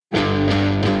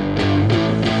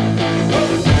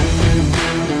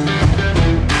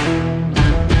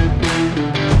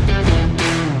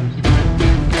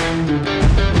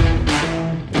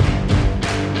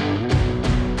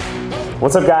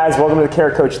What's up, guys? Welcome to the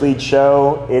Care Coach Lead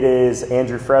Show. It is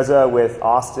Andrew Frezza with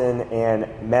Austin and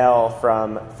Mel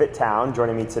from FitTown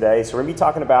joining me today. So we're going to be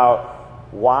talking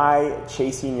about why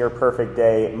chasing your perfect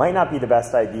day might not be the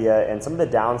best idea and some of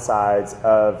the downsides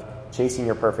of chasing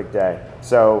your perfect day.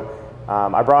 So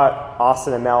I brought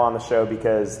Austin and Mel on the show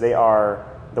because they are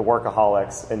the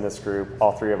workaholics in this group.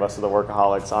 All three of us are the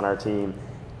workaholics on our team.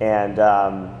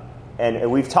 And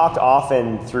we've talked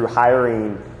often through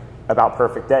hiring about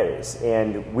perfect days.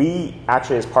 And we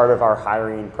actually, as part of our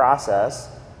hiring process,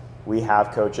 we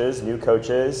have coaches, new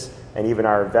coaches, and even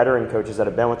our veteran coaches that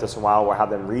have been with us a while, we'll have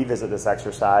them revisit this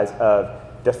exercise of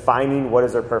defining what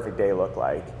does their perfect day look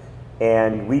like.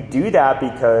 And we do that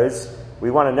because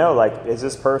we want to know, like, is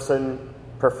this person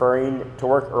preferring to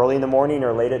work early in the morning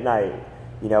or late at night?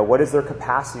 You know, what is their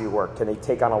capacity to work? Can they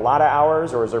take on a lot of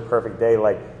hours, or is their perfect day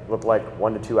look like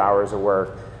 1 to 2 hours of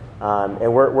work?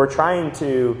 And we're trying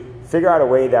to figure out a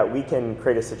way that we can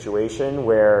create a situation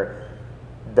where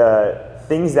the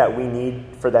things that we need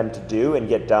for them to do and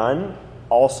get done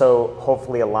also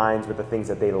hopefully aligns with the things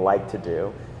that they like to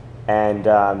do. And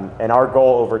our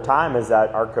goal over time is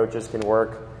that our coaches can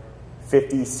work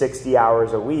 50, 60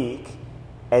 hours a week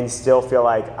and still feel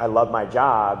like I love my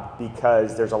job,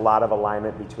 because there's a lot of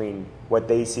alignment between what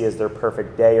they see as their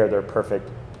perfect day or their perfect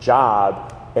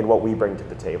job and what we bring to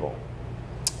the table.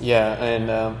 Yeah,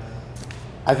 and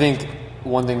I think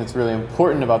one thing that's really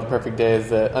important about the perfect day is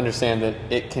to understand that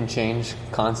it can change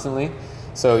constantly.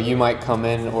 So you might come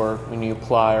in, or when you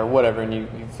apply or whatever, and you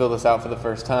fill this out for the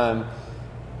first time,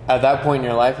 at that point in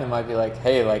your life, it might be like,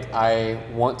 hey, like, I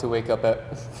want to wake up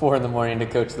at 4 in the morning to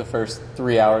coach the first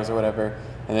 3 hours or whatever.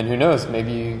 And then who knows,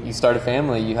 maybe you start a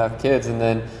family, you have kids, and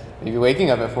then maybe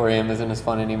waking up at 4 a.m. isn't as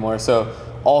fun anymore. So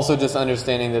also just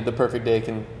understanding that the perfect day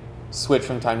can switch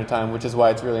from time to time, which is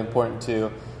why it's really important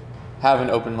to have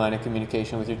an open line of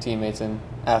communication with your teammates and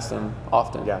ask them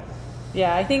often.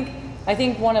 Yeah, I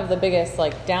think one of the biggest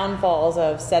downfalls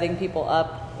of setting people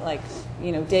up,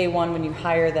 day one when you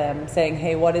hire them, saying,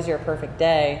 hey, what is your perfect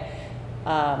day?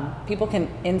 People can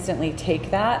instantly take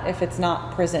that if it's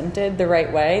not presented the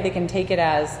right way. They can take it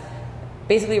as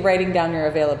basically writing down your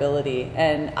availability.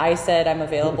 And I said I'm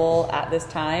available at this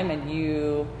time, and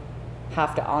you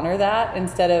have to honor that,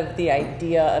 instead of the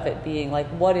idea of it being like,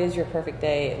 what is your perfect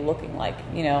day looking like?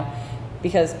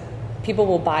 Because people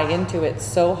will buy into it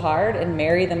so hard and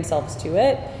marry themselves to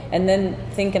it, and then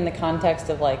think in the context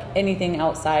of anything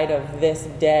outside of this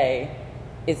day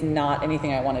is not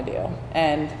anything I want to do.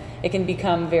 And it can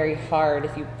become very hard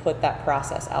if you put that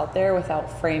process out there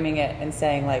without framing it and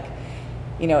saying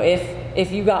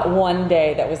if you got one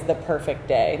day that was the perfect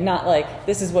day, not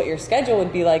this is what your schedule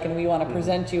would be like, and we want to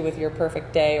present you with your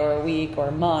perfect day or a week or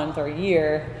a month or a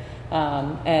year,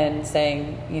 and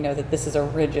saying, that this is a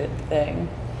rigid thing.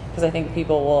 Because I think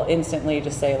people will instantly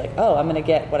just say oh, I'm going to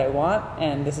get what I want,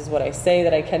 and this is what I say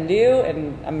that I can do,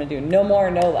 and I'm going to do no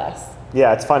more, no less.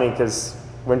 Yeah, it's funny because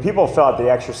when people fill out the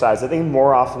exercise, I think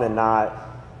more often than not,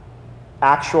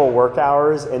 actual work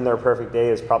hours in their perfect day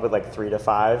is probably 3 to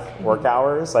 5 work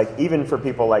hours. Even for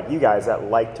people like you guys that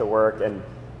like to work and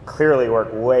clearly work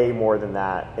way more than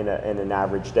that in an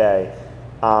average day.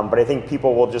 But I think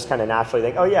people will just kind of naturally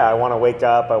think, oh yeah, I want to wake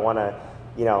up, I want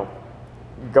to,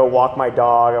 go walk my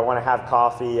dog, I want to have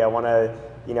coffee, I want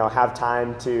to, have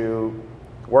time to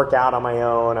work out on my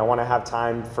own, I want to have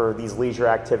time for these leisure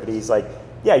activities.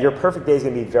 Yeah, your perfect day is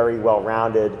going to be very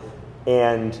well-rounded.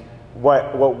 And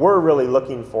what we're really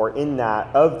looking for in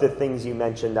that, of the things you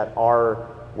mentioned that are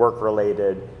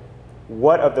work-related,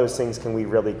 what of those things can we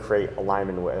really create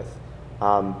alignment with?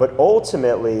 But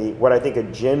ultimately, what I think a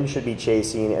gym should be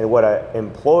chasing, and what an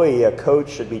employee, a coach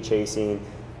should be chasing,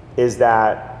 is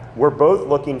that we're both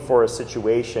looking for a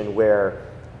situation where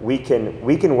we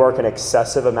can work an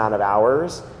excessive amount of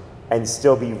hours and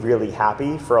still be really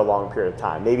happy for a long period of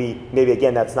time. Maybe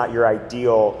again, that's not your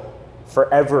ideal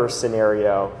forever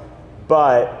scenario,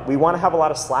 but we want to have a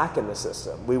lot of slack in the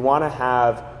system. We want to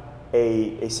have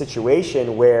a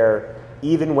situation where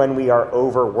even when we are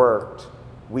overworked,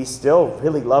 we still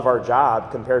really love our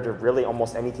job compared to really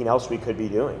almost anything else we could be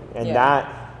doing. And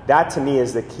that to me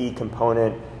is the key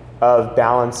component of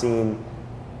balancing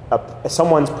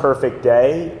someone's perfect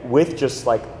day with just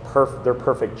their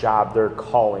perfect job, their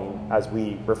calling, as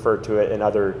we refer to it in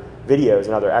other videos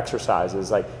and other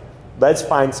exercises. Let's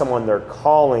find someone their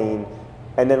calling,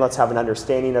 and then let's have an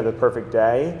understanding of the perfect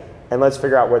day, and let's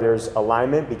figure out where there's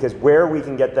alignment, because where we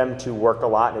can get them to work a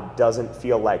lot and it doesn't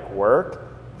feel like work,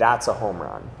 that's a home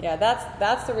run. Yeah,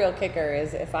 that's the real kicker,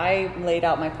 is if I laid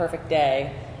out my perfect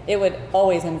day it would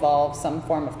always involve some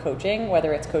form of coaching,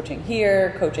 whether it's coaching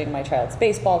here, coaching my child's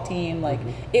baseball team, like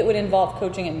it would involve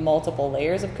coaching in multiple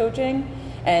layers of coaching.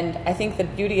 And I think the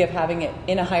beauty of having it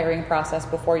in a hiring process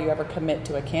before you ever commit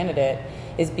to a candidate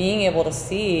is being able to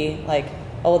see like,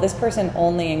 oh, this person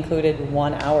only included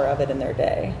 1 hour of it in their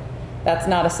day. That's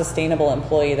not a sustainable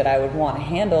employee that I would want to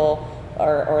handle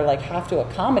or like have to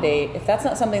accommodate. If that's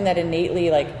not something that innately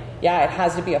like, yeah, it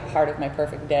has to be a part of my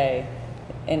perfect day.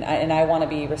 And I want to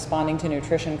be responding to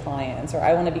nutrition clients, or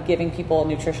I want to be giving people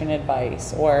nutrition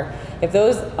advice, or if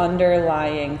those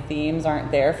underlying themes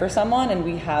aren't there for someone and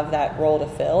we have that role to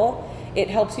fill, it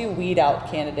helps you weed out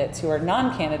candidates who are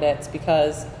non-candidates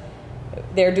because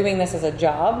they're doing this as a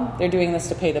job, they're doing this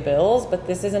to pay the bills, but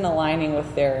this isn't aligning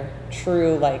with their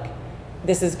true, like,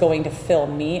 this is going to fill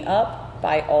me up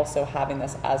by also having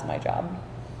this as my job.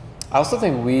 I also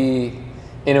think we,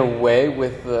 in a way,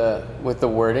 with the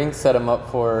wording, set them up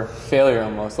for failure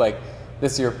almost. Like,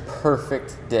 this is your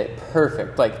perfect day.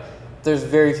 Perfect. Like, there's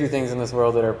very few things in this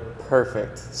world that are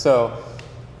perfect. So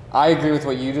I agree with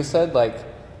what you just said. Like,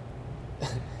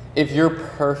 if your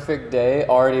perfect day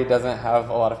already doesn't have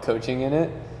a lot of coaching in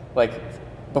it, like,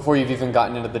 before you've even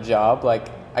gotten into the job, like,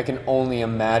 I can only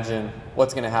imagine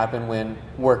what's going to happen when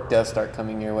work does start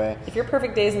coming your way. If your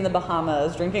perfect day is in the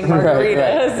Bahamas, drinking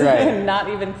margaritas, right. and not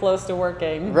even close to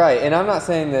working. Right, and I'm not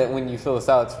saying that when you fill this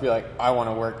out, it's be like, I want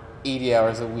to work 80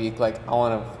 hours a week, like, I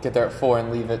want to get there at 4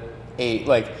 and leave at 8.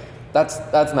 Like, that's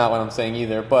not what I'm saying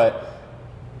either, but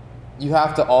you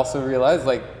have to also realize,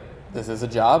 like, this is a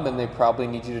job, and they probably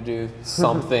need you to do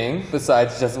something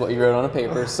besides just what you wrote on a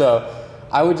paper. So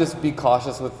I would just be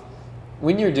cautious with,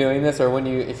 when you're doing this, or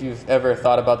if you've ever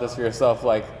thought about this for yourself,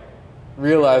 like,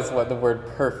 realize what the word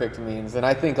perfect means. And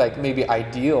I think, like, maybe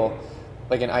ideal,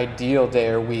 like an ideal day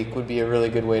or week would be a really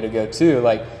good way to go too.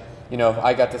 Like, you know, if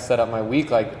I got to set up my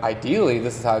week, like, ideally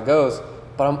this is how it goes,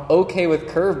 but I'm okay with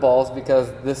curveballs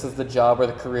because this is the job or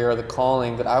the career or the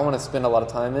calling that I want to spend a lot of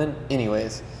time in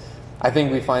anyways. I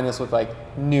think we find this with, like,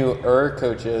 newer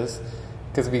coaches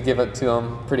because we give it to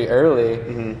them pretty early,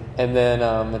 and then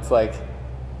it's like,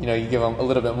 you know, you give them a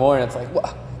little bit more, and it's like,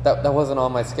 well, that wasn't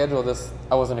on my schedule.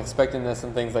 I wasn't expecting this,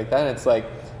 and things like that. And it's like,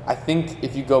 I think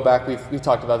if you go back, we've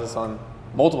talked about this on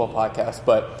multiple podcasts,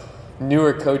 but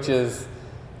newer coaches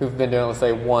who've been doing it, let's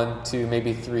say 1 to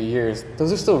maybe 3 years,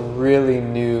 those are still really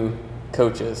new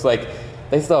coaches. Like,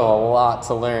 they still have a lot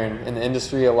to learn in the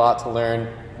industry, a lot to learn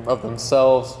of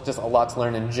themselves, just a lot to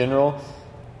learn in general.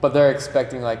 But they're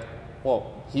expecting, like,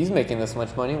 well, he's making this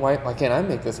much money. Why can't I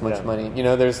make this much money? You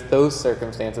know, there's those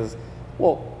circumstances.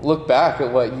 Well, look back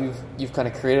at what you've kind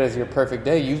of created as your perfect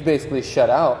day. You've basically shut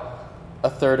out a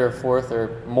third or fourth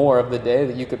or more of the day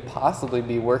that you could possibly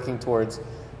be working towards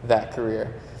that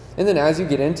career. And then as you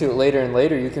get into it later and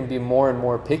later, you can be more and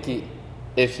more picky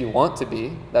if you want to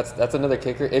be. That's another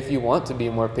kicker, if you want to be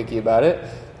more picky about it.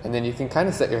 And then you can kind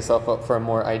of set yourself up for a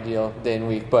more ideal day and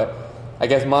week. But I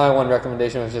guess my one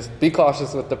recommendation was just be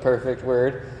cautious with the perfect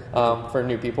word for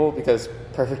new people, because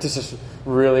perfect is just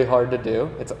really hard to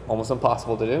do. It's almost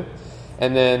impossible to do.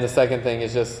 And then the second thing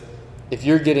is just, if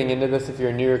you're getting into this, if you're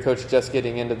a newer coach just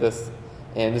getting into this,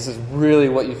 and this is really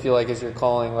what you feel like is your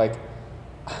calling, like,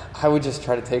 I would just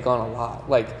try to take on a lot.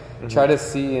 Like, try to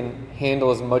see and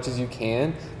handle as much as you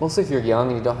can. Mostly if you're young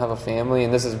and you don't have a family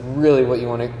and this is really what you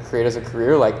want to create as a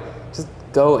career, like, just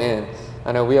go in.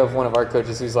 I know we have one of our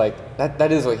coaches who's like,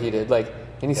 that is what he did, like,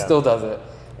 and he still does it.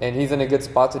 And he's in a good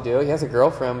spot to do it. He has a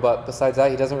girlfriend, but besides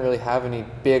that, he doesn't really have any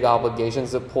big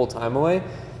obligations that pull time away.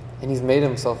 And he's made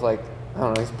himself, like, I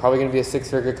don't know, he's probably going to be a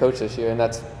 6-figure coach this year, and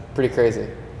that's pretty crazy.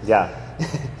 Yeah.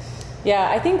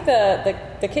 Yeah, I think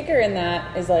the kicker in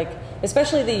that is, like,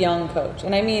 especially the young coach,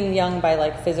 and I mean young by,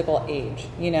 like, physical age,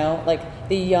 you know, like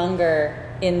the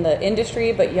younger in the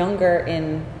industry, but younger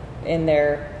in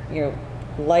their, you know,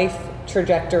 life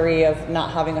trajectory of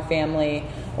not having a family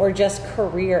or just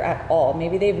career at all.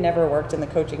 Maybe they've never worked in the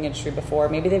coaching industry before.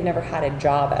 Maybe they've never had a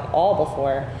job at all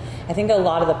before. I think a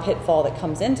lot of the pitfall that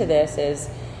comes into this is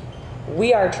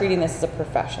we are treating this as a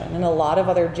profession, and a lot of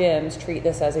other gyms treat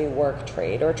this as a work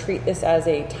trade or treat this as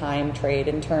a time trade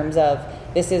in terms of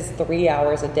this is 3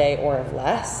 hours a day or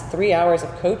less. 3 hours of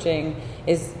coaching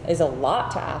is a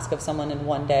lot to ask of someone in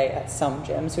one day at some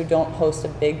gyms who don't host a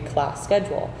big class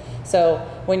schedule. So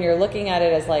when you're looking at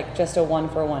it as, like, just a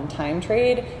one-for-one time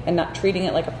trade and not treating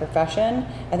it like a profession,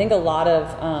 I think a lot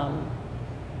of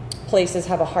places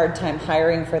have a hard time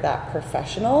hiring for that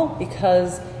professional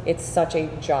because it's such a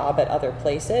job at other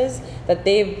places that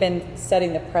they've been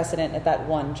setting the precedent at that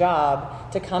one job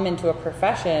to come into a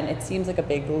profession. It seems like a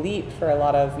big leap for a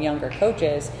lot of younger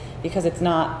coaches because it's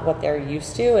not what they're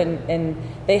used to, and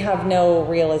they have no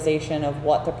realization of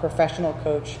what the professional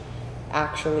coach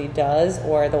actually does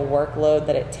or the workload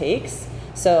that it takes.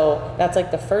 So that's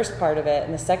like the first part of it.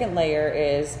 And the second layer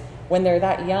is when they're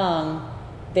that young,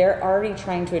 they're already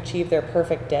trying to achieve their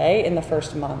perfect day in the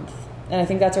first month. And I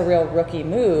think that's a real rookie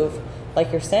move.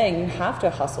 Like you're saying, you have to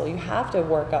hustle. You have to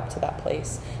work up to that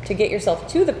place to get yourself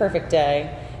to the perfect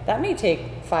day. That may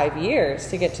take 5 years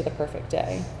to get to the perfect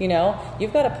day. You know,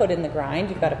 you've got to put in the grind.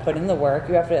 You've got to put in the work.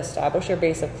 You have to establish your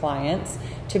base of clients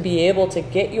to be able to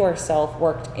get yourself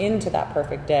worked into that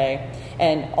perfect day.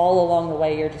 And all along the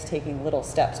way, you're just taking little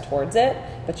steps towards it,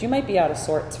 but you might be out of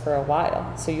sorts for a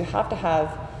while. So you have to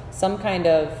have some kind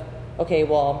of, okay,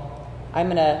 well, I'm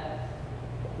going to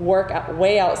work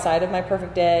way outside of my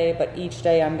perfect day, but each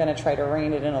day I'm going to try to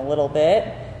rein it in a little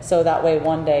bit, so that way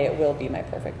one day it will be my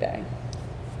perfect day.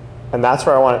 And that's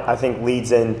where I think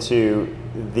leads into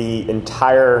the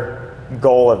entire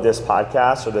goal of this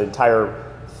podcast, or the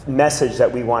entire message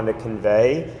that we want to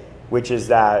convey, which is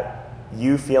that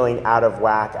you feeling out of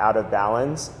whack, out of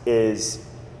balance is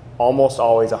almost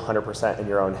always 100% in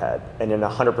your own head and in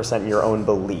 100% in your own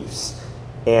beliefs.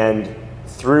 And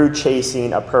through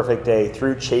chasing a perfect day,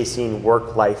 through chasing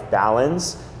work-life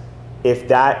balance, if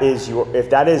that is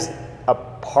a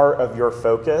part of your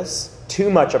focus, too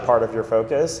much a part of your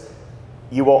focus,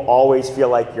 you will always feel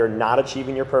like you're not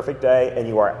achieving your perfect day and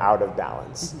you are out of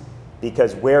balance. Mm-hmm.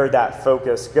 Because where that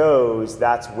focus goes,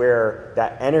 that's where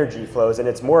that energy flows. And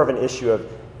it's more of an issue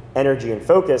of energy and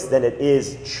focus than it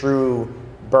is true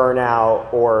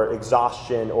burnout or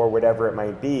exhaustion or whatever it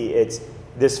might be. It's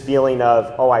this feeling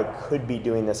of, oh, I could be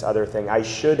doing this other thing. I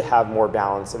should have more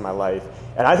balance in my life.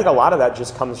 And I think a lot of that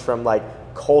just comes from like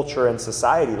culture and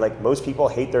society. Like most people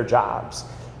hate their jobs.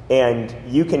 And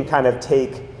you can kind of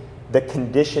take the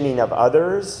conditioning of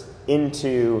others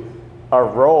into a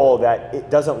role that it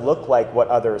doesn't look like what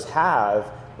others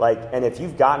have. Like, and if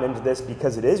you've gotten into this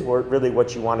because it is really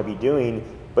what you want to be doing,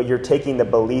 but you're taking the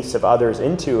beliefs of others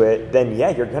into it, then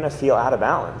yeah, you're going to feel out of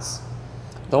balance.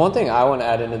 The one thing I want to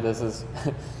add into this is,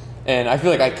 and I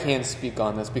feel like I can speak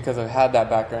on this because I've had that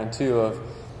background too, of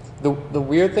the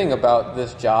weird thing about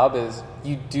this job is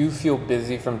you do feel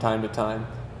busy from time to time.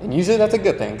 And usually that's a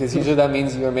good thing, because usually that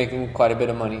means you are making quite a bit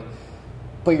of money.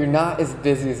 But you're not as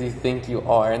busy as you think you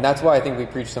are. And that's why I think we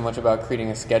preach so much about creating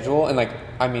a schedule, and like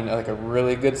a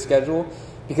really good schedule,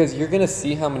 because you're going to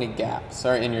see how many gaps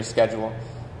are in your schedule.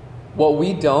 What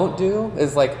we don't do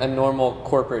is like a normal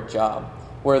corporate job,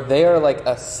 where they are like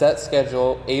a set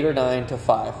schedule, 8 or 9 to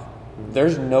 5.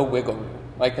 There's no wiggle room.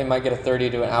 Like they might get a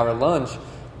 30 to an hour lunch,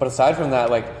 but aside from that,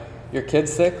 like your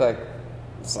kid's sick, like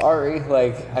sorry,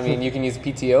 like I mean you can use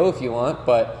PTO if you want,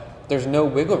 but there's no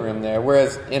wiggle room there.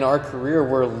 Whereas in our career,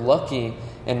 we're lucky,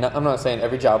 and I'm not saying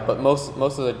every job, but most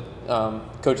of the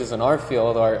coaches in our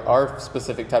field, our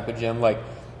specific type of gym, like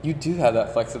you do have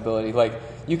that flexibility. Like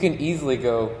you can easily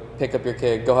go pick up your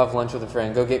kid, go have lunch with a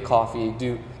friend, go get coffee,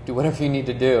 do whatever you need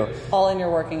to do. All in your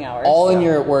working hours. In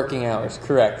your working hours,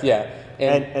 correct, yeah.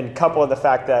 And couple of the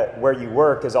fact that where you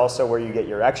work is also where you get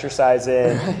your exercise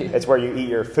in. Right. It's where you eat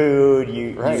your food.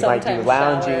 You might do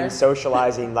lounging,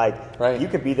 socializing. Like you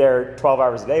could be there 12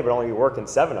 hours a day, but only be working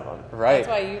 7 of them. Right. That's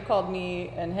why you called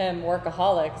me and him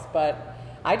workaholics, but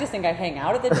I just think I hang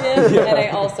out at the gym and I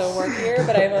also work here,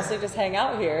 but I mostly just hang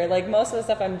out here. Like most of the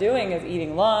stuff I'm doing is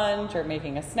eating lunch or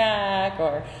making a snack,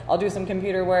 or I'll do some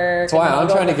computer work. That's why I'm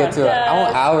trying to get to it. I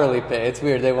want hourly pay. It's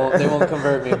weird. They won't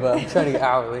convert me, but I'm trying to get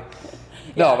hourly.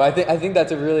 No, but I think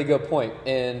that's a really good point,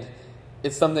 and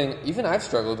it's something even I've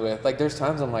struggled with. Like there's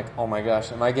times I'm like, oh my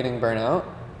gosh, am I getting burnt out?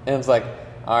 And it's like,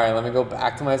 all right, let me go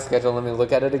back to my schedule. Let me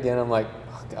look at it again. I'm like,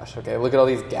 oh gosh, okay, look at all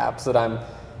these gaps that I'm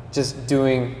just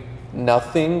doing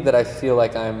nothing that I feel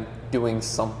like I'm doing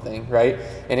something, right?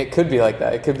 And it could be like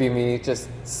that. It could be me just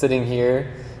sitting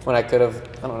here when I could have,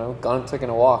 I don't know, gone and taken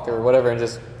a walk or whatever and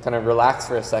just kind of relaxed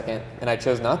for a second, and I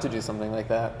chose not to do something like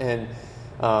that. And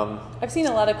I've seen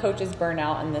a lot of coaches burn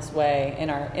out in this way in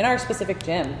our specific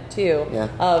gym too. Yeah.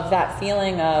 Of that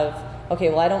feeling of, okay,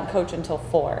 well I don't coach until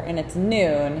 4 and it's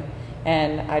noon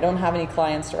and I don't have any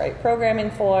clients to write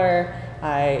programming for.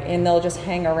 And they'll just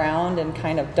hang around and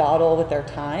kind of dawdle with their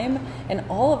time, and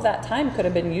all of that time could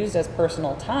have been used as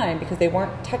personal time because they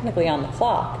weren't technically on the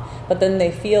clock, but then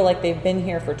they feel like they've been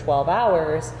here for 12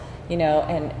 hours, you know,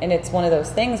 and it's one of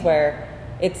those things where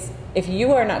it's if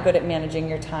you are not good at managing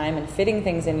your time and fitting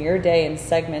things in your day and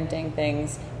segmenting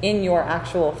things in your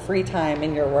actual free time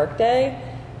in your work day,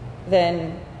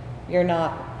 then you're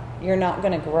not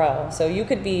going to grow. So you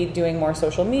could be doing more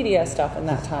social media stuff in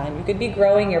that time. You could be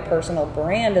growing your personal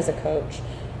brand as a coach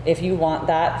if you want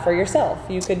that for yourself.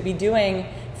 You could be doing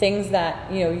things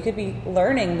that, you could be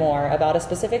learning more about a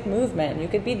specific movement. You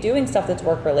could be doing stuff that's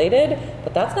work related,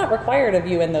 but that's not required of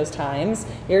you in those times.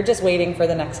 You're just waiting for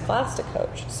the next class to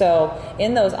coach. So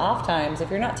in those off times, if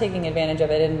you're not taking advantage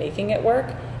of it and making it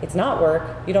work, it's not work.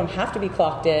 You don't have to be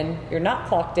clocked in. You're not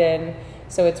clocked in.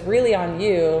 So it's really on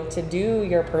you to do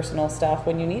your personal stuff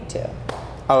when you need to.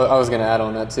 I was going to add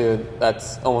on that too.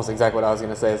 That's almost exactly what I was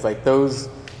going to say. It's like those,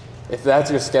 if that's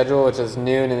your schedule, which is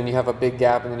noon, and then you have a big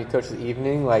gap, and then you coach the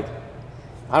evening, like,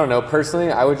 I don't know,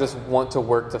 personally, I would just want to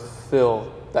work to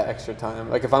fill that extra time.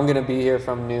 Like, if I'm going to be here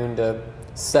from noon to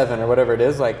 7 or whatever it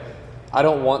is, like, I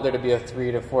don't want there to be a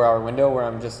 3 to 4 hour window where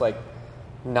I'm just, like,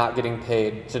 not getting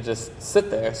paid to just sit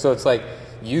there. So it's like,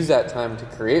 use that time to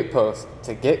create posts,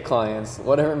 to get clients,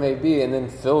 whatever it may be, and then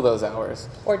fill those hours.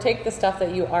 Or take the stuff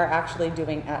that you are actually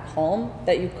doing at home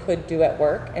that you could do at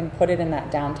work and put it in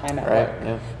that downtime at work.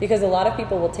 Yeah. Because a lot of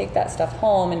people will take that stuff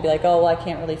home and be like, oh, well, I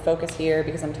can't really focus here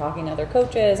because I'm talking to other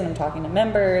coaches and I'm talking to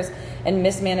members, and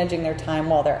mismanaging their time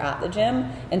while they're at the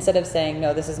gym instead of saying,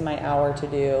 no, this is my hour to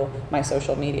do my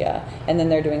social media. And then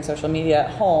they're doing social media at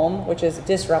home, which is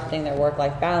disrupting their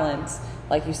work-life balance.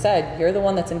 Like you said, you're the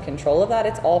one that's in control of that.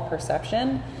 It's all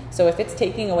perception. So if it's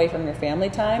taking away from your family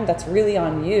time, that's really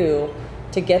on you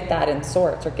to get that in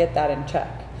sorts or get that in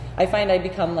check. I find I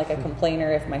become like a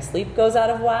complainer if my sleep goes out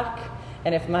of whack.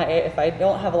 And if I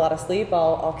don't have a lot of sleep,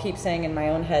 I'll keep saying in my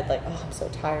own head, like, oh, I'm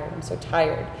so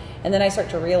tired. And then I start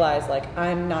to realize, like,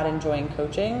 I'm not enjoying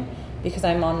coaching because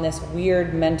I'm on this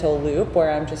weird mental loop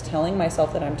where I'm just telling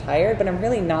myself that I'm tired, but I'm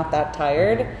really not that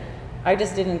tired. I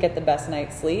just didn't get the best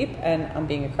night's sleep and I'm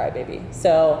being a crybaby.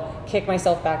 So kick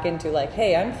myself back into like,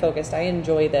 hey, I'm focused, I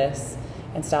enjoy this,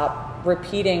 and stop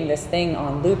repeating this thing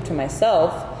on loop to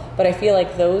myself. But I feel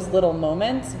like those little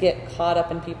moments get caught up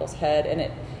in people's head and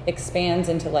it expands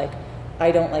into like,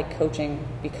 I don't like coaching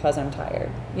because I'm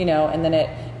tired, and then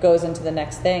it goes into the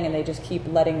next thing and they just keep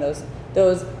letting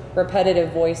those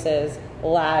repetitive voices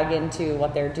lag into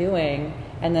what they're doing,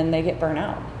 and then they get burnt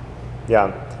out.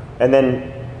 Yeah. And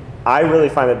then I really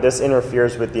find that this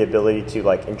interferes with the ability to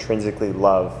like intrinsically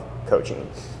love coaching.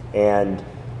 And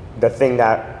the thing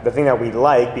that we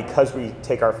like, because we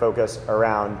take our focus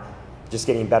around just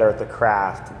getting better at the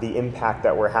craft, the impact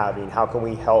that we're having, how can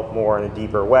we help more in a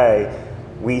deeper way,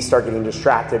 we start getting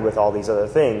distracted with all these other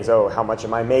things. Oh, how much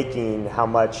am I making? How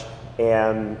much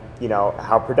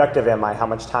how productive am I? How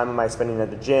much time am I spending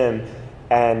at the gym?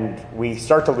 And we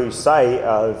start to lose sight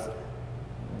of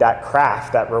that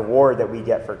craft, that reward that we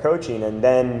get for coaching. And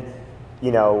then,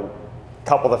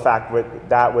 couple the fact with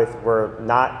we're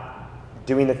not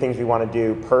doing the things we want to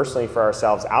do personally for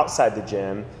ourselves outside the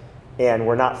gym, and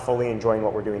we're not fully enjoying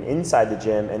what we're doing inside the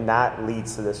gym, and that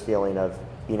leads to this feeling of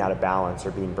being out of balance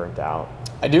or being burnt out.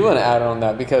 I do want to add on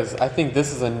that because I think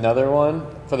this is another one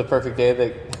for the perfect day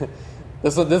that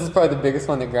this is probably the biggest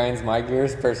one that grinds my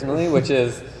gears personally, which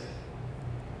is,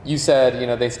 you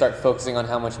said, they start focusing on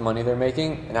how much money they're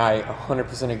making, and I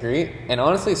 100% agree. And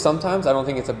honestly, sometimes I don't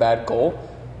think it's a bad goal,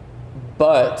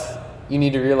 but you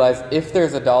need to realize if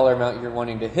there's a dollar amount you're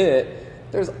wanting to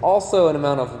hit, there's also an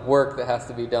amount of work that has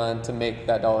to be done to make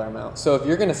that dollar amount. So if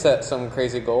you're going to set some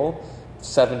crazy goal,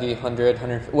 70, 100,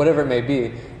 100, whatever it may be,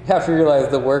 you have to realize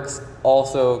the work's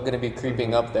also going to be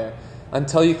creeping up there.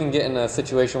 Until you can get in a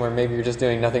situation where maybe you're just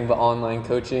doing nothing but online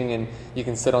coaching and you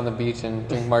can sit on the beach and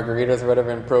drink margaritas or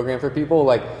whatever and program for people,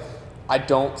 like, I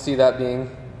don't see that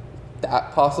being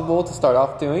that possible to start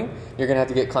off doing. You're going to have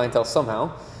to get clientele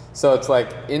somehow. So it's like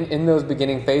in those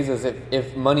beginning phases,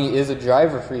 if money is a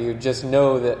driver for you, just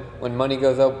know that when money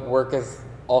goes up, work is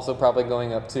also probably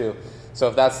going up too. So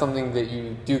if that's something that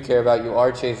you do care about, you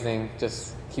are chasing,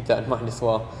 just keep that in mind as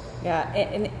well. Yeah,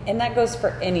 and that goes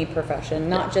for any profession,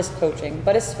 not just coaching,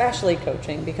 but especially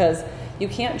coaching, because you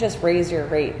can't just raise your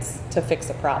rates to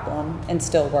fix a problem and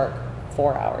still work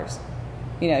 4 hours.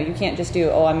 You can't just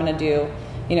do, I'm going to do,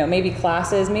 maybe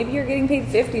classes. Maybe you're getting paid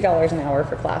 $50 an hour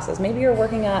for classes. Maybe you're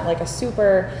working at like a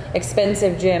super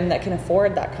expensive gym that can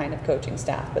afford that kind of coaching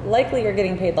staff, but likely you're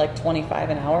getting paid like $25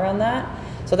 an hour on that.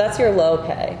 So that's your low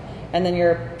pay. And then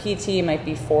your PT might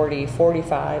be 40,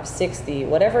 45, 60,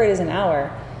 whatever it is an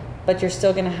hour. But you're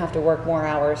still going to have to work more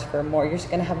hours for more. You're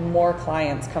going to have more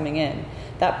clients coming in.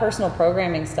 That personal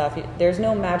programming stuff, there's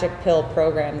no magic pill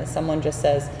program that someone just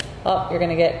says, oh, you're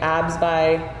going to get abs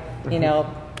by,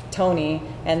 Tony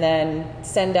and then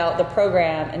send out the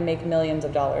program and make millions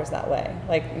of dollars that way.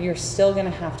 Like, you're still going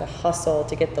to have to hustle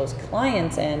to get those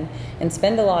clients in and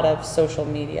spend a lot of social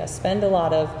media, spend a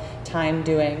lot of time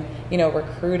doing,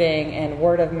 recruiting and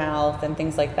word of mouth and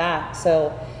things like that.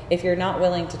 So if you're not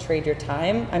willing to trade your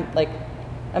time,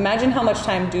 imagine how much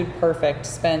time Dude Perfect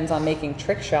spends on making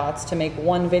trick shots to make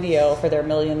one video for their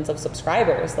millions of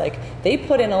subscribers. Like, they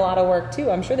put in a lot of work too.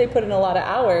 I'm sure they put in a lot of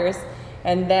hours,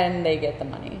 and then they get the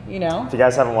money, If you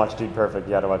guys haven't watched Dude Perfect,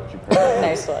 you got to watch Dude Perfect.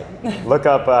 Nice one. Look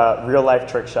up real life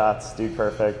trick shots, Dude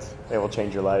Perfect. It will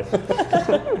change your life.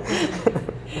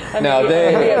 No,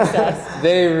 pretty obsessed.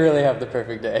 they really have the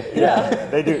perfect day. Yeah,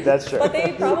 they do. That's true. But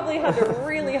they probably had to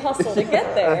really hustle to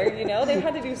get there, They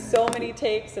had to do so many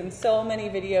takes and so many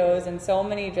videos and so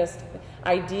many just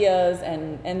ideas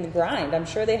and the grind. I'm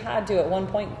sure they had to, at one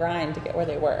point, grind to get where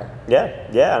they were. Yeah,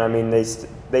 and I mean,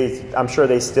 I'm sure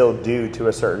they still do to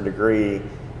a certain degree,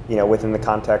 within the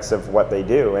context of what they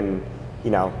do. And,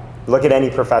 look at any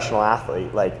professional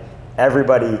athlete. Like,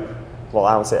 everybody, well,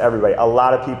 I don't say everybody, a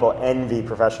lot of people envy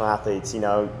professional athletes. You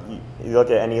look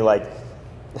at any,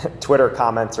 Twitter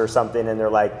comments or something, and they're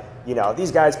like,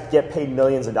 these guys get paid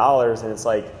millions of dollars, and it's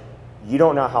like, you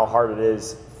don't know how hard it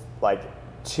is,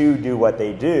 to do what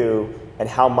they do and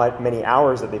how many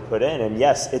hours that they put in. And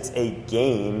yes, it's a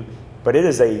game, but it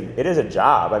is a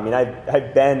job. I mean,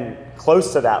 I've been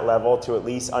close to that level to at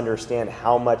least understand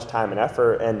how much time and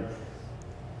effort. And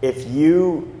if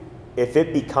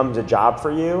it becomes a job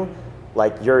for you,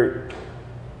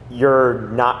 you're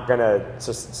not gonna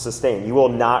sustain. You will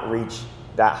not reach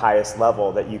that highest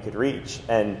level that you could reach.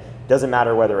 And it doesn't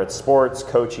matter whether it's sports,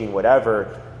 coaching,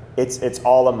 whatever. It's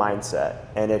all a mindset.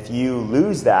 And if you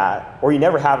lose that, or you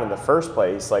never have in the first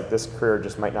place, this career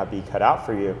just might not be cut out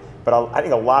for you. But I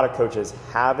think a lot of coaches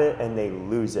have it and they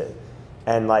lose it.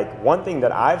 And one thing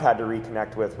that I've had to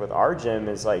reconnect with our gym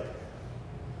is I've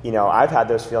had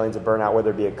those feelings of burnout,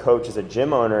 whether it be a coach as a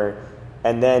gym owner.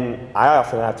 And then I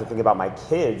often have to think about my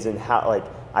kids and how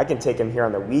I can take them here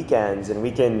on the weekends and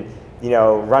we can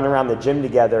run around the gym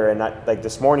together. And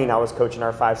this morning I was coaching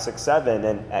our 5, 6, 7,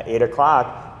 and at 8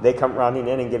 o'clock they come running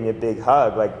in and give me a big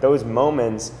hug. Those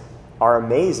moments are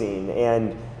amazing.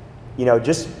 And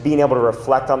just being able to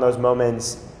reflect on those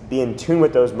moments, be in tune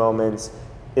with those moments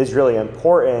is really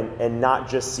important, and not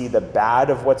just see the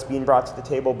bad of what's being brought to the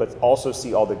table, but also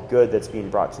see all the good that's being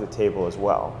brought to the table as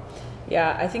well.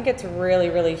 Yeah, I think it's really,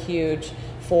 really huge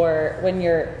for when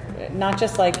you're not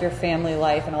just your family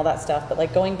life and all that stuff,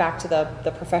 but going back to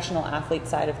the professional athlete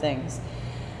side of things.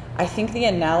 I think the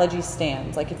analogy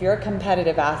stands. If you're a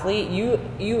competitive athlete,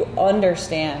 you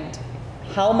understand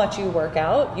how much you work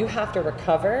out, you have to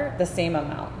recover the same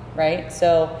amount, right?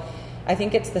 So I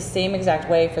think it's the same exact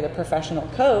way for the professional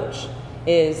coach.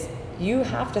 Is you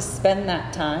have to spend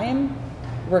that time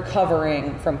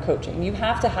recovering from coaching. You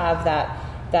have to have that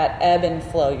ebb and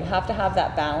flow. You have to have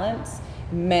that balance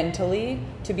mentally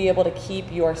to be able to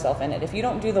keep yourself in it. If you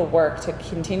don't do the work to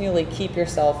continually keep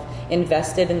yourself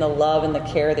invested in the love and the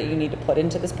care that you need to put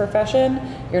into this profession,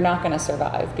 you're not going to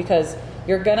survive, because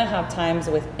you're going to have times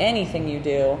with anything you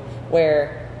do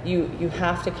where you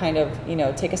have to kind of,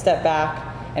 take a step back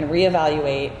and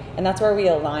reevaluate. And that's where we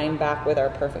align back with our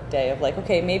perfect day of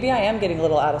okay, maybe I am getting a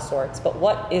little out of sorts, but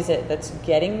what is it that's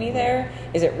getting me there?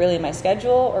 Is it really my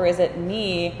schedule, or is it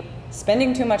me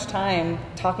spending too much time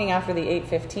talking after the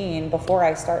 8:15 before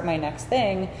I start my next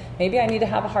thing? Maybe I need to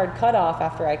have a hard cutoff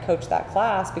after I coach that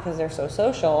class because they're so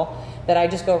social that I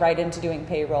just go right into doing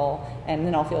payroll, and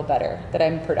then I'll feel better that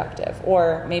I'm productive.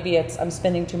 Or maybe I'm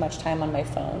spending too much time on my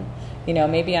phone.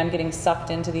 Maybe I'm getting sucked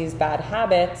into these bad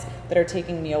habits that are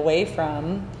taking me away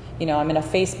from, I'm in a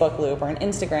Facebook loop or an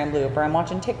Instagram loop, or I'm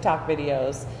watching TikTok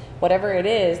videos. Whatever it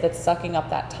is that's sucking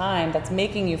up that time, that's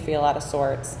making you feel out of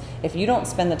sorts, if you don't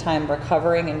spend the time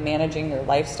recovering and managing your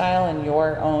lifestyle and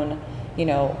your own,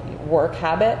 work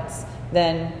habits,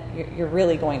 then you're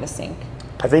really going to sink.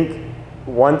 I think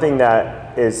one thing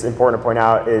that is important to point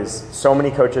out is so many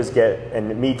coaches get,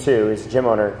 and me too, as a gym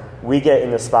owner, we get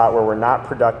in the spot where we're not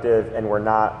productive and we're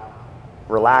not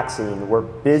relaxing. We're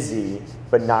busy,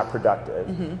 but not productive.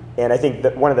 Mm-hmm. And I think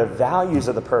that one of the values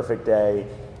of the perfect day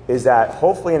is that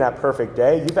hopefully in that perfect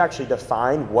day, you've actually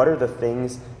defined what are the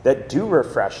things that do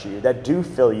refresh you, that do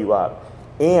fill you up.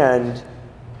 And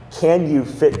can you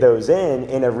fit those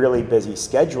in a really busy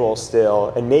schedule still?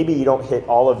 And maybe you don't hit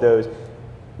all of those.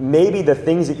 Maybe the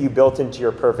things that you built into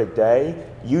your perfect day,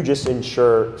 you just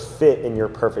ensure fit in your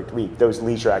perfect week, those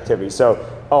leisure activities. So,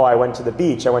 I went to the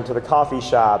beach, I went to the coffee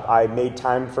shop, I made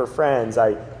time for friends,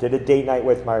 I did a date night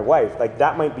with my wife.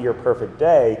 That might be your perfect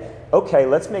day, okay,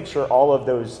 let's make sure all of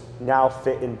those now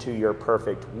fit into your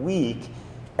perfect week.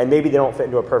 And maybe they don't fit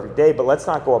into a perfect day, but let's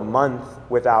not go a month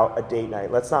without a date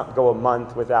night. Let's not go a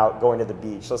month without going to the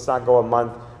beach. Let's not go a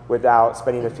month without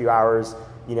spending a few hours,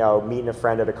 meeting a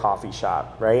friend at a coffee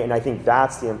shop, right? And I think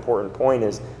that's the important point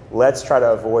is let's try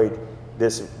to avoid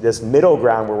this middle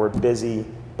ground where we're busy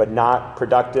but not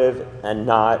productive and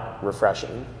not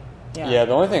refreshing. Yeah,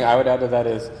 the only thing I would add to that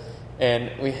is,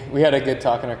 and we had a good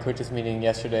talk in our coaches meeting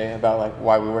yesterday about like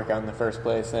why we work out in the first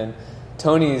place, and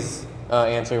Tony's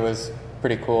answer was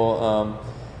pretty cool,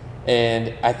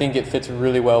 and I think it fits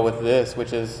really well with this,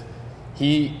 which is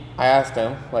I asked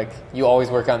him, like, you always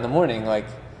work out in the morning, like,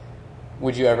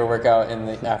 would you ever work out in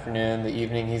the afternoon, the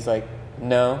evening? He's like,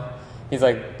 no. He's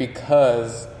like,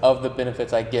 because of the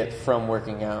benefits I get from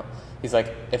working out. He's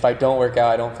like, if I don't work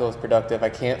out, I don't feel as productive, I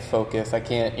can't focus, I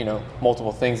can't,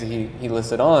 multiple things that he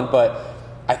listed on, but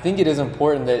I think it is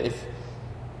important that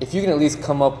if you can at least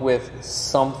come up with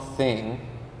something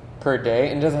per day,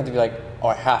 and it doesn't have to be like, oh,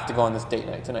 I have to go on this date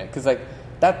night tonight, because like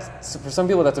that's, for some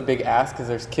people that's a big ask because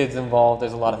there's kids involved,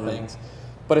 there's a lot of things.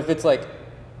 But if it's like,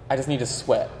 I just need to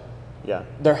sweat,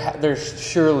 there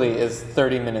surely is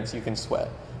 30 minutes you can sweat.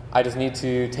 I just need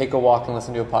to take a walk and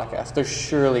listen to a podcast. There's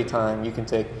surely time you can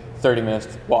take 30 minutes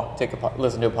to walk,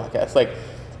 listen to a podcast. Like,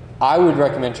 I would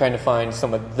recommend trying to find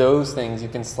some of those things you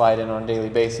can slide in on a daily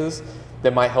basis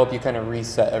that might help you kind of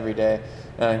reset every day.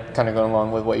 And kind of going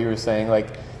along with what you were saying, like,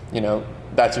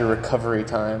 that's your recovery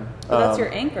time. So that's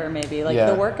your anchor, maybe. Like,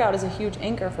 the workout is a huge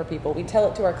anchor for people. We tell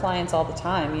it to our clients all the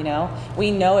time,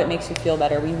 We know it makes you feel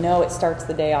better. We know it starts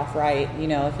the day off right.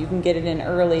 If you can get it in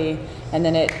early, and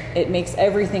then it makes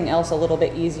everything else a little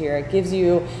bit easier. It gives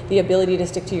you the ability to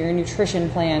stick to your nutrition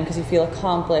plan because you feel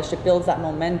accomplished. It builds that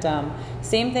momentum.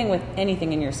 Same thing with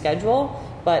anything in your schedule,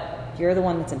 but you're the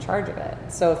one that's in charge of it.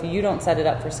 So if you don't set it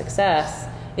up for success,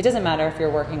 it doesn't matter if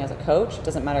you're working as a coach, it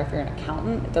doesn't matter if you're an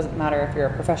accountant, it doesn't matter if you're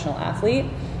a professional athlete,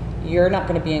 you're not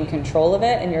going to be in control of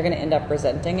it, and you're going to end up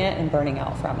resenting it and burning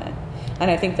out from it. And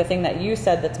I think the thing that you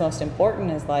said that's most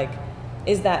important is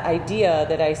that idea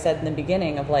that I said in the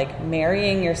beginning of like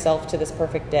marrying yourself to this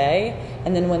perfect day,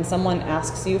 and then when someone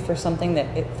asks you for something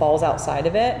that it falls outside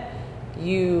of it,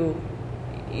 you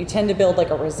tend to build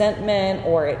like a resentment,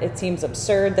 or it seems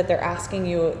absurd that they're asking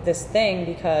you this thing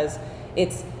because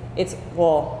it's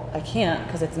well, I can't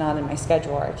because it's not in my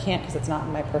schedule, or I can't because it's not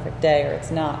in my perfect day, or it's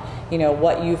not,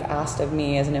 what you've asked of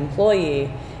me as an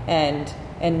employee. And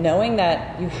knowing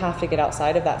that you have to get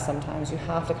outside of that sometimes, you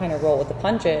have to kind of roll with the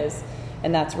punches.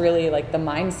 And that's really like the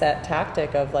mindset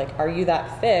tactic of like, are you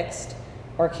that fixed,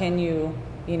 or can you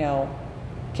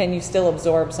still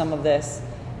absorb some of this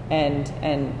and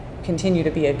continue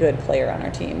to be a good player on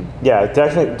our team? Yeah,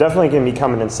 definitely can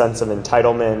become an sense of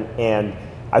entitlement. And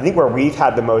I think where we've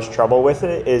had the most trouble with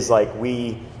it is like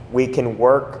we can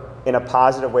work in a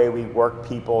positive way. We work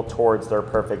people towards their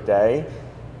perfect day,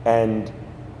 and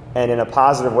in a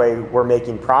positive way, we're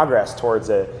making progress towards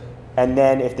it. And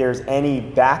then if there's any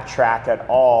backtrack at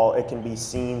all, it can be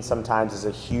seen sometimes as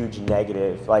a huge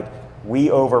negative. Like, we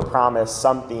overpromised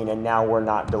something and now we're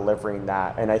not delivering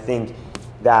that. And I think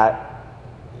that,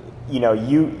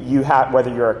 you have,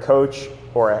 whether you're a coach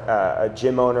or a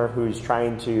gym owner who's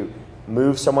trying to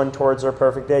move someone towards their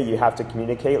perfect day, you have to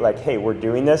communicate like, hey, we're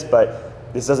doing this,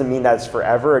 but this doesn't mean that it's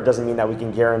forever. It doesn't mean that we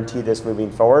can guarantee this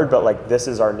moving forward, but like, this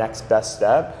is our next best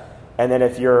step. And then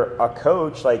if you're a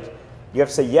coach, like, you have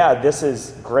to say, yeah, this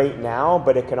is great now,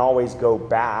 but it can always go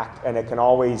back, and it can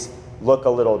always look a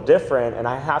little different, and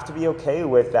I have to be okay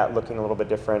with that looking a little bit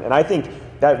different. And I think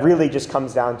that really just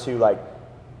comes down to like,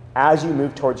 as you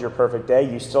move towards your perfect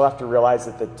day, you still have to realize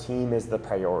that the team is the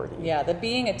priority. Yeah,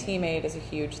 being a teammate is a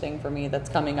huge thing for me that's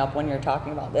coming up when you're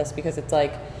talking about this, because it's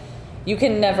like, you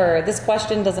can never, this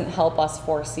question doesn't help us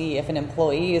foresee if an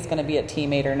employee is going to be a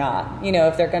teammate or not.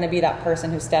 If they're going to be that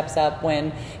person who steps up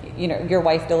when, your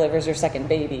wife delivers your second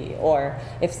baby, or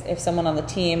if someone on the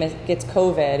team gets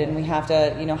COVID and we have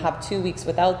to, have 2 weeks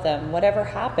without them, whatever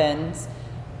happens,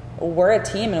 we're a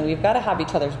team and we've got to have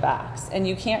each other's backs. And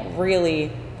you can't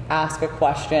really ask a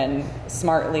question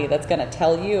smartly that's going to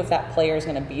tell you if that player is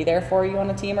going to be there for you on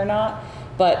a team or not.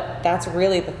 But that's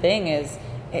really the thing is,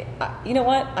 you know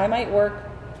what? I might work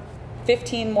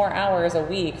 15 more hours a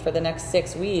week for the next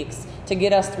 6 weeks to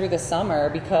get us through the summer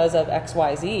because of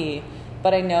XYZ,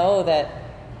 but I know that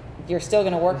you're still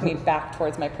going to work me back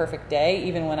towards my perfect day,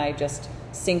 even when I just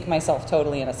sink myself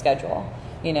totally in a schedule,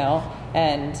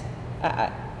 and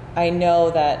I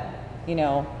know that,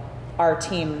 our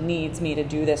team needs me to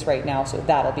do this right now, so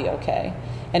that'll be okay.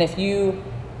 And if you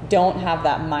don't have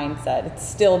that mindset, it's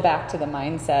still back to the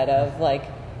mindset of like,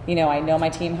 I know my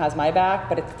team has my back,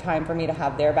 but it's time for me to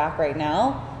have their back right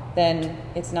now, then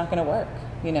it's not going to work.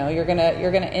 You're gonna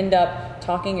end up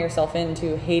talking yourself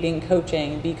into hating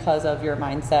coaching because of your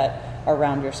mindset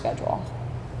around your schedule.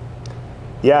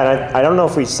 Yeah, and I don't know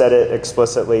if we said it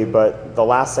explicitly, but the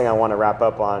last thing I want to wrap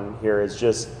up on here is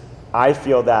just, I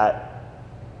feel that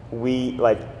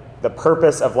the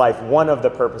purpose of life, one of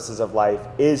the purposes of life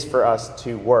is for us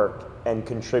to work and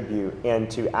contribute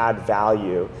and to add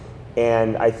value.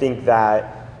 And I think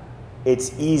that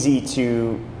it's easy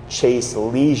to chase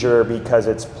leisure because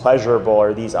it's pleasurable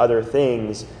or these other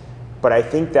things. But I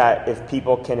think that if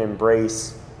people can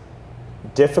embrace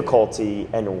difficulty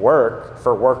and work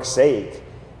for work's sake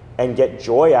and get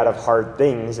joy out of hard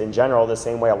things in general, the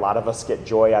same way a lot of us get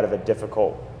joy out of a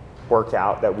difficult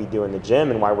workout that we do in the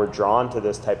gym and why we're drawn to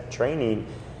this type of training,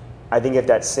 I think if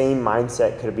that same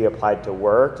mindset could be applied to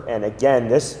work, and again,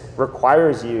 this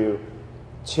requires you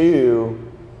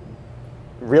to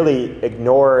really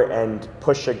ignore and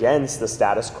push against the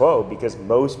status quo, because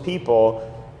most people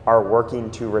are working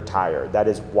to retire. That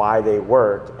is why they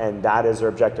work, and that is their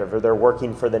objective, or they're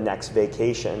working for the next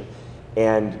vacation.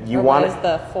 And you want is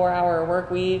the 4-hour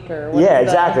work week, or what yeah,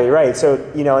 exactly, right. So,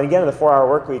 and again, the 4-hour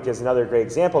work week is another great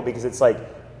example, because it's like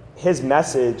his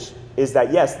message is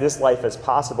that yes, this life is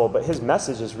possible, but his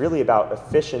message is really about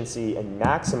efficiency and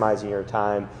maximizing your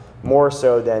time more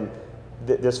so than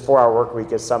this 4-hour work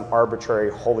week is some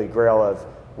arbitrary holy grail of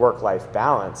work-life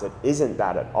balance. It isn't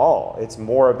that at all. It's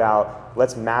more about,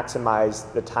 let's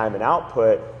maximize the time and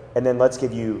output, and then let's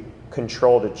give you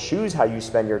control to choose how you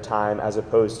spend your time, as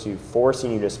opposed to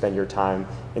forcing you to spend your time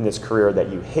in this career that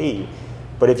you hate.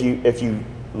 But if you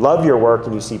love your work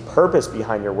and you see purpose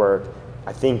behind your work,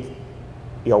 I think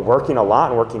working a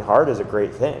lot and working hard is a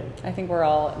great thing. I think we're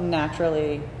all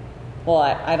naturally, well,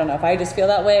 I don't know if I just feel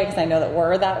that way because I know that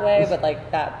we're that way, but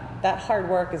like that hard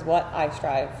work is what I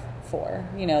strive for.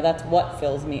 That's what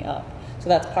fills me up. So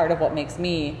that's part of what makes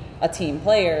me a team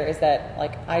player, is that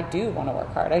like I do want to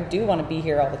work hard. I do want to be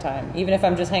here all the time. Even if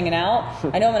I'm just hanging out,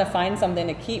 I know I'm going to find something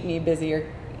to keep me busy, or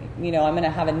I'm going to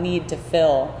have a need to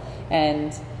fill.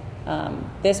 And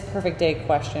this perfect day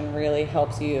question really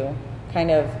helps you kind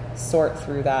of sort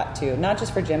through that too, not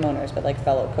just for gym owners, but like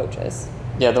fellow coaches.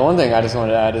 Yeah, the one thing I just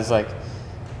wanted to add is like,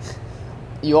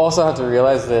 you also have to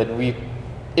realize that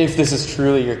if this is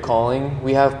truly your calling,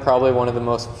 we have probably one of the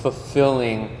most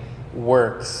fulfilling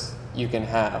works you can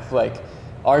have. Like,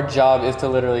 our job is to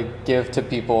literally give to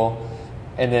people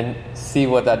and then see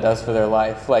what that does for their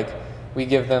life. Like, we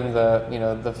give them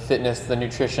the fitness, the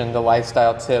nutrition, the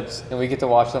lifestyle tips, and we get to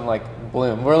watch them like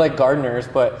bloom. We're like gardeners,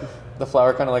 but the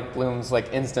flower kind of like blooms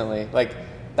like instantly. Like,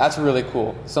 that's really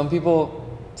cool. Some people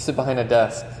sit behind a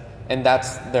desk and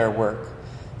that's their work.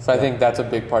 So I think that's a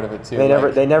big part of it too.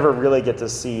 They never really get to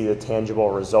see the tangible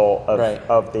result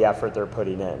of the effort they're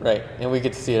putting in. Right, and we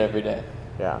get to see it every day.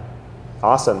 Yeah,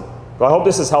 awesome. Well, I hope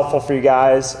this is helpful for you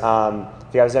guys. If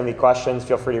you guys have any questions,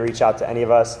 feel free to reach out to any of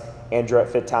us. Andrew at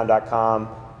fittown.com,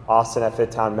 Austin at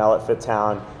Fittown, Mel at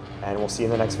Fittown, and we'll see you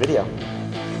in the next video.